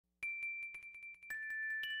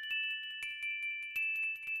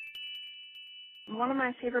One of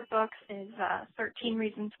my favorite books is 13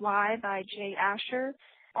 Reasons Why by Jay Asher.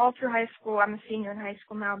 All through high school, I'm a senior in high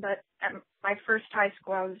school now, but at my first high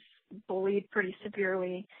school, I was bullied pretty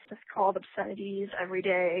severely, just called obscenities every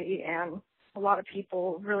day, and a lot of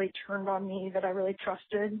people really turned on me that I really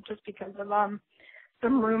trusted just because of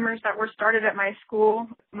some rumors that were started at my school,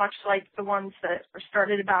 much like the ones that were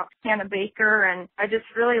started about Hannah Baker. And I just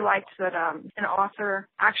really liked that an author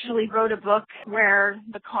actually wrote a book where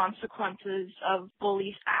the consequences of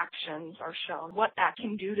bullies' actions are shown, what that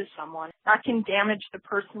can do to someone. That can damage the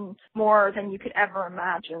person more than you could ever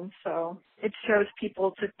imagine. So it shows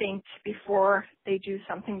people to think before they do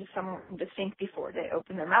something to someone, to think before they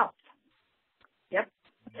open their mouth. Yep,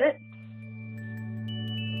 that's it.